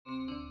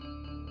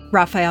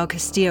Rafael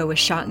Castillo was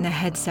shot in the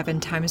head 7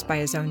 times by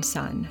his own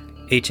son.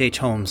 H.H.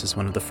 Holmes is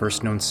one of the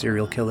first known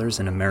serial killers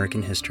in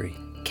American history.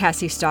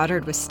 Cassie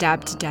Stoddard was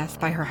stabbed to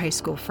death by her high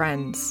school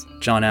friends.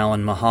 John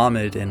Allen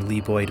Muhammad and Lee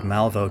Boyd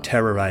Malvo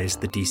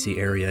terrorized the D.C.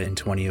 area in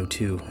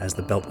 2002 as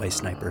the Beltway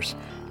Snipers.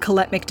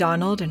 Colette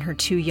McDonald and her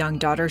 2 young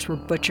daughters were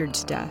butchered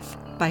to death,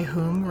 by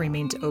whom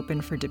remains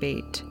open for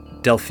debate.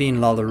 Delphine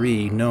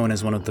Lalaurie, known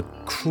as one of the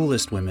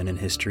cruelest women in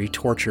history,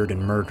 tortured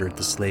and murdered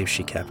the slaves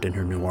she kept in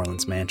her New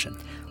Orleans mansion.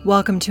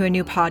 Welcome to a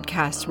new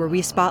podcast where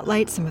we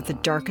spotlight some of the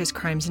darkest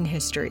crimes in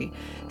history.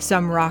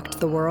 Some rocked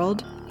the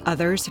world,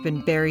 others have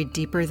been buried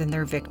deeper than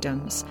their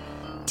victims.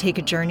 Take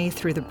a journey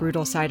through the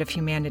brutal side of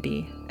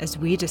humanity as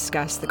we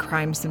discuss the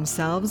crimes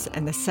themselves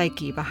and the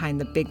psyche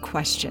behind the big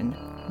question,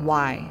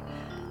 why?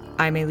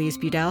 I'm Elise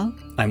Budell.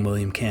 I'm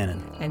William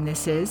Cannon. And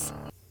this is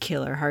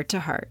Killer Heart to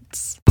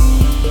Hearts.